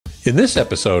In this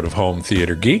episode of Home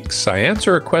Theater Geeks, I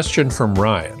answer a question from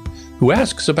Ryan, who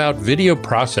asks about video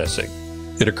processing.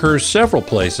 It occurs several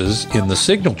places in the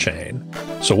signal chain,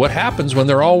 so what happens when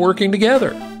they're all working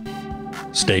together?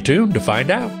 Stay tuned to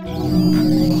find out.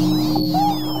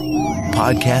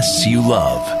 Podcasts you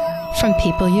love. From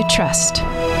people you trust.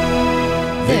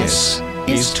 This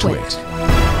is TWiT.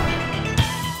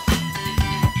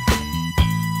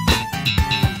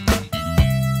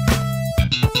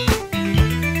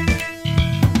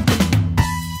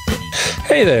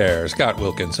 Hey there, Scott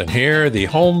Wilkinson here, the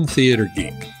Home Theater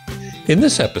Geek. In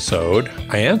this episode,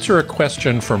 I answer a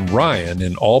question from Ryan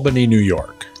in Albany, New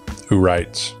York, who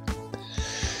writes,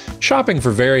 shopping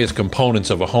for various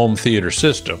components of a home theater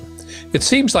system, it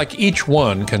seems like each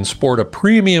one can sport a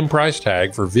premium price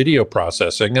tag for video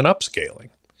processing and upscaling.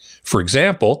 For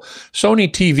example, Sony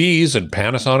TVs and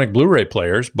Panasonic Blu-ray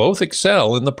players both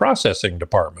excel in the processing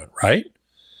department, right?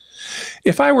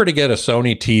 If I were to get a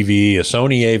Sony TV, a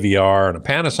Sony AVR, and a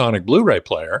Panasonic Blu-ray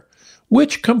player,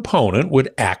 which component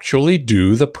would actually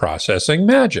do the processing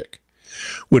magic?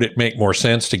 Would it make more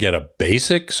sense to get a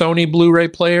basic Sony Blu-ray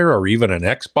player or even an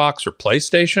Xbox or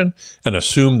PlayStation and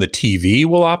assume the TV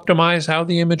will optimize how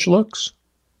the image looks?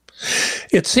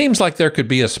 It seems like there could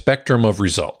be a spectrum of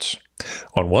results.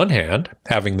 On one hand,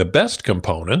 having the best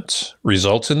components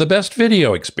results in the best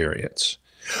video experience.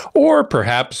 Or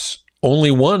perhaps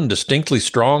only one distinctly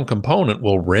strong component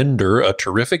will render a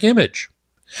terrific image.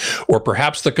 Or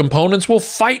perhaps the components will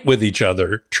fight with each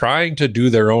other, trying to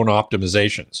do their own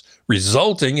optimizations,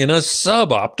 resulting in a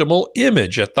suboptimal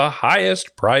image at the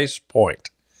highest price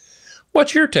point.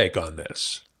 What's your take on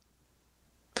this?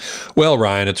 Well,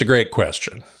 Ryan, it's a great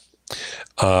question.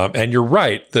 And you're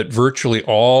right that virtually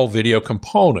all video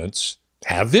components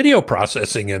have video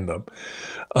processing in them.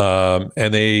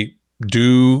 And they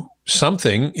do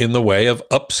something in the way of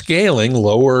upscaling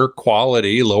lower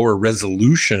quality, lower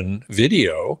resolution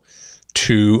video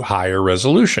to higher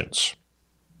resolutions.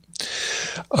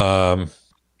 The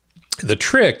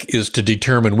trick is to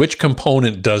determine which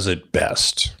component does it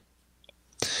best.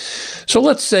 So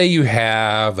let's say you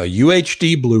have a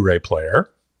UHD Blu-ray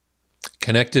player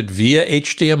connected via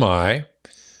HDMI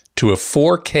to a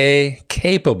 4K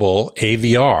capable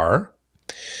AVR,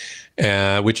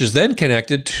 which is then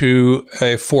connected to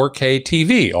a 4K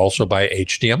TV, also by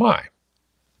HDMI.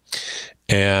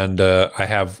 And I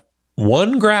have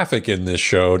one graphic in this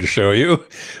show to show you,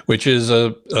 which is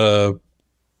a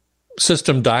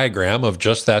system diagram of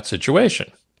just that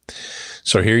situation.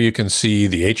 So here you can see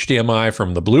the HDMI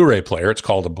from the Blu-ray player. It's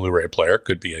called a Blu-ray player. It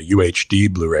could be a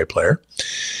UHD Blu-ray player,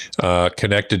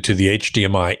 connected to the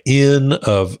HDMI in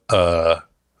of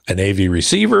an AV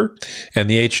receiver, and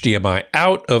the HDMI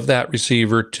out of that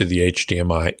receiver to the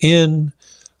HDMI in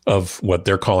of what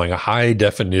they're calling a high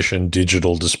definition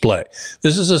digital display.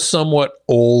 This is a somewhat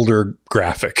older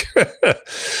graphic,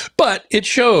 but it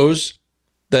shows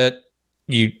that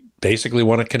you basically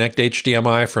want to connect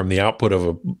HDMI from the output of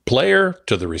a player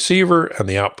to the receiver and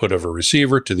the output of a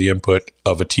receiver to the input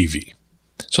of a TV.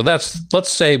 So let's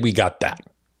say we got that.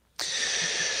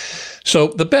 So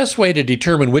the best way to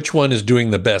determine which one is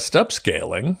doing the best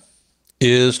upscaling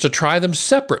is to try them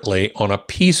separately on a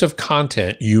piece of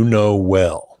content you know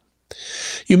well.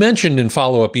 You mentioned in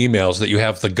follow-up emails that you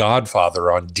have The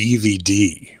Godfather on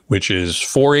DVD, which is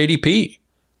 480p.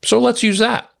 So let's use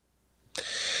that.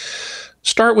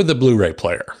 Start with the Blu-ray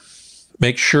player.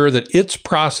 Make sure that its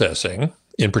processing,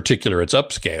 in particular its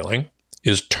upscaling,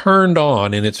 is turned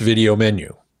on in its video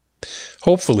menu.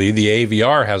 Hopefully, the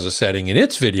AVR has a setting in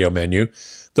its video menu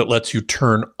that lets you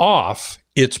turn off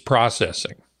its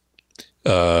processing.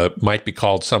 Might be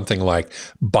called something like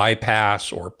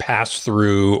bypass or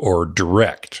pass-through or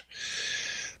direct.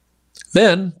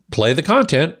 Then play the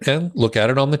content and look at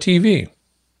it on the TV.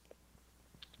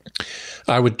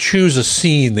 I would choose a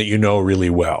scene that you know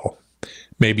really well.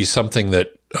 Maybe something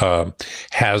that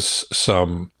has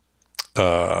some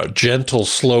gentle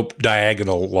slope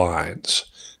diagonal lines,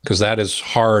 because that is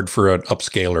hard for an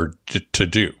upscaler to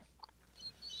do.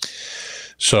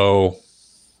 So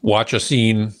watch a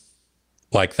scene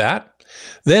like that,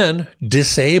 then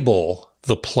disable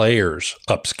the player's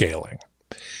upscaling.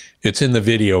 It's in the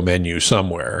video menu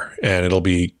somewhere, and it'll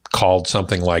be called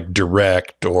something like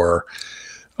direct or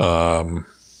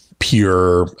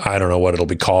pure, I don't know what it'll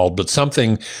be called, but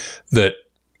something that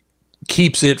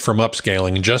keeps it from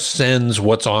upscaling and just sends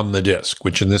what's on the disc,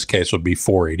 which in this case would be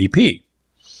 480p.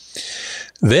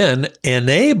 Then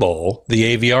enable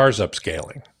the AVR's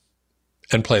upscaling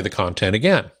and play the content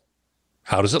again.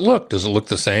 How does it look? Does it look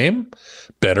the same,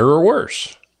 better, or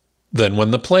worse than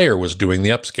when the player was doing the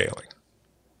upscaling?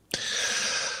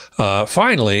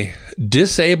 Finally,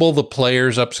 disable the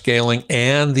player's upscaling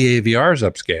and the AVR's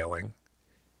upscaling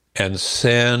and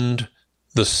send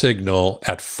the signal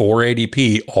at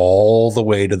 480p all the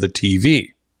way to the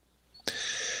TV,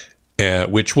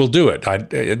 which will do it.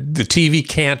 The TV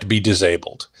can't be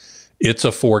disabled. It's a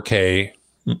 4K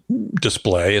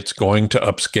display. It's going to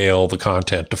upscale the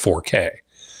content to 4K.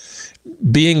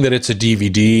 Being that it's a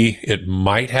DVD, it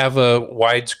might have a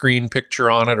widescreen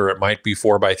picture on it, or it might be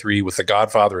 4:3. With The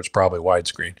Godfather, it's probably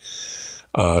widescreen.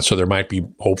 So there might be,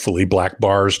 hopefully, black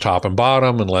bars top and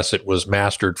bottom, unless it was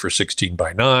mastered for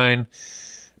 16:9.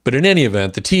 But in any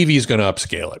event, the TV is going to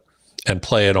upscale it and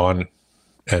play it on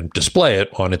and display it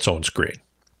on its own screen.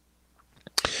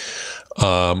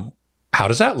 How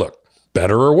does that look?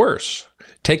 Better or worse?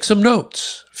 Take some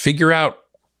notes. Figure out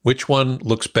which one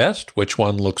looks best, which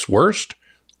one looks worst,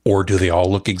 or do they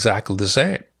all look exactly the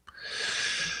same?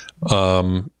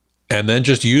 And then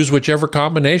just use whichever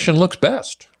combination looks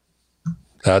best.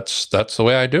 That's the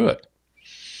way I do it.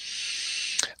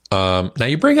 Now,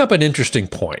 you bring up an interesting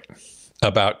point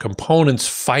about components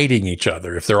fighting each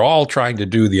other if they're all trying to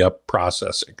do the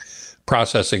processing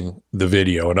the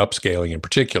video and upscaling in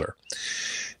particular.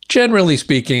 Generally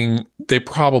speaking, they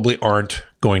probably aren't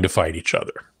going to fight each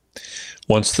other.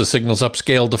 Once the signal's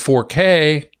upscaled to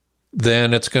 4K,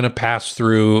 then it's going to pass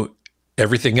through.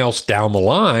 Everything else down the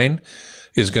line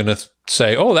is going to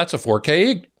say, oh, that's a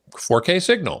 4K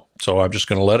signal, so I'm just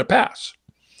going to let it pass.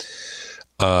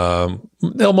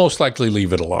 They'll most likely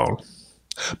leave it alone.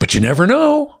 But you never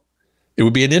know. It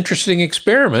would be an interesting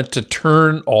experiment to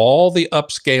turn all the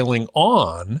upscaling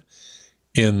on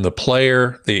in the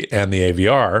player and the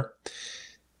AVR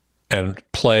and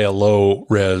play a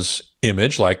low-res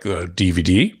image like a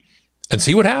DVD and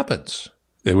see what happens.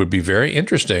 It would be very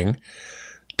interesting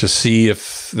to see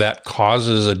if that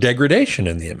causes a degradation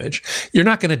in the image. You're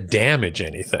not going to damage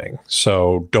anything,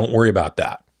 so don't worry about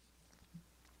that.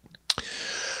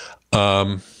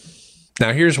 Now,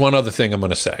 here's one other thing I'm going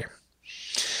to say.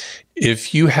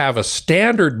 If you have a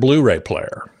standard Blu-ray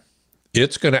player,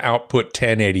 it's going to output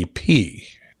 1080p,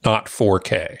 not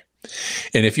 4K.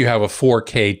 And if you have a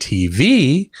 4K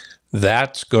TV,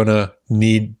 that's going to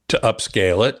need to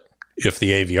upscale it, if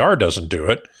the AVR doesn't do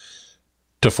it,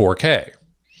 to 4K.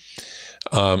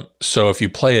 So if you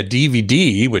play a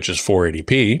DVD, which is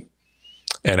 480p,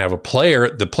 and have the player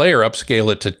upscale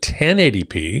it to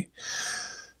 1080p,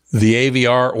 the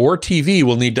AVR or TV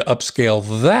will need to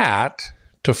upscale that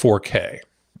to 4K.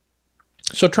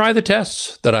 So try the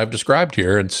tests that I've described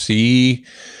here and see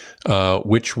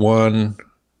which one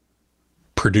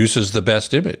produces the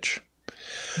best image.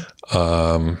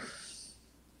 Play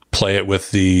it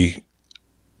with the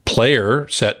player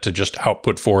set to just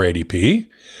output 480p.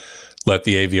 Let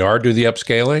the AVR do the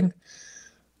upscaling.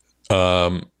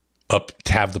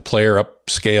 Have the player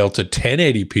upscale to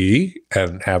 1080p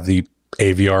and have the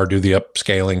AVR do the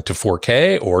upscaling to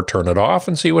 4K, or turn it off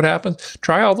and see what happens.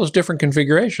 Try all those different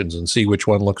configurations and see which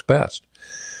one looks best.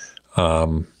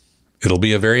 It'll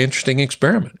be a very interesting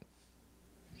experiment.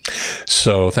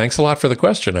 So thanks a lot for the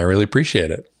question. I really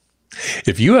appreciate it.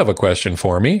 If you have a question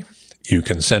for me, you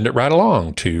can send it right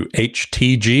along to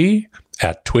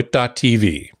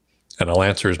htg@twit.tv, and I'll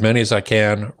answer as many as I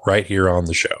can right here on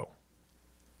the show.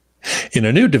 In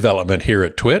a new development here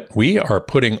at TWiT, we are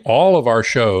putting all of our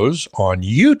shows on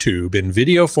YouTube in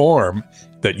video form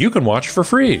that you can watch for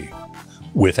free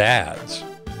with ads.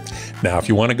 Now, if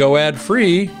you want to go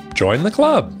ad-free, join the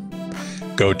club.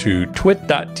 Go to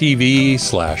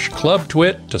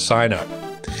twit.tv/clubtwit to sign up.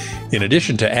 In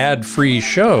addition to ad-free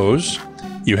shows,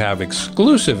 you have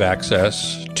exclusive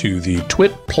access to the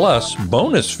TWiT Plus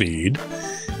bonus feed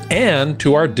and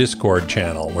to our Discord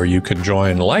channel, where you can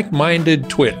join like-minded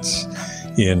twits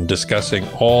in discussing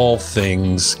all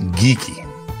things geeky.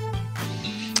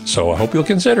 So I hope you'll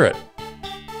consider it.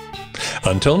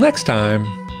 Until next time,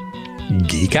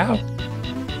 geek out.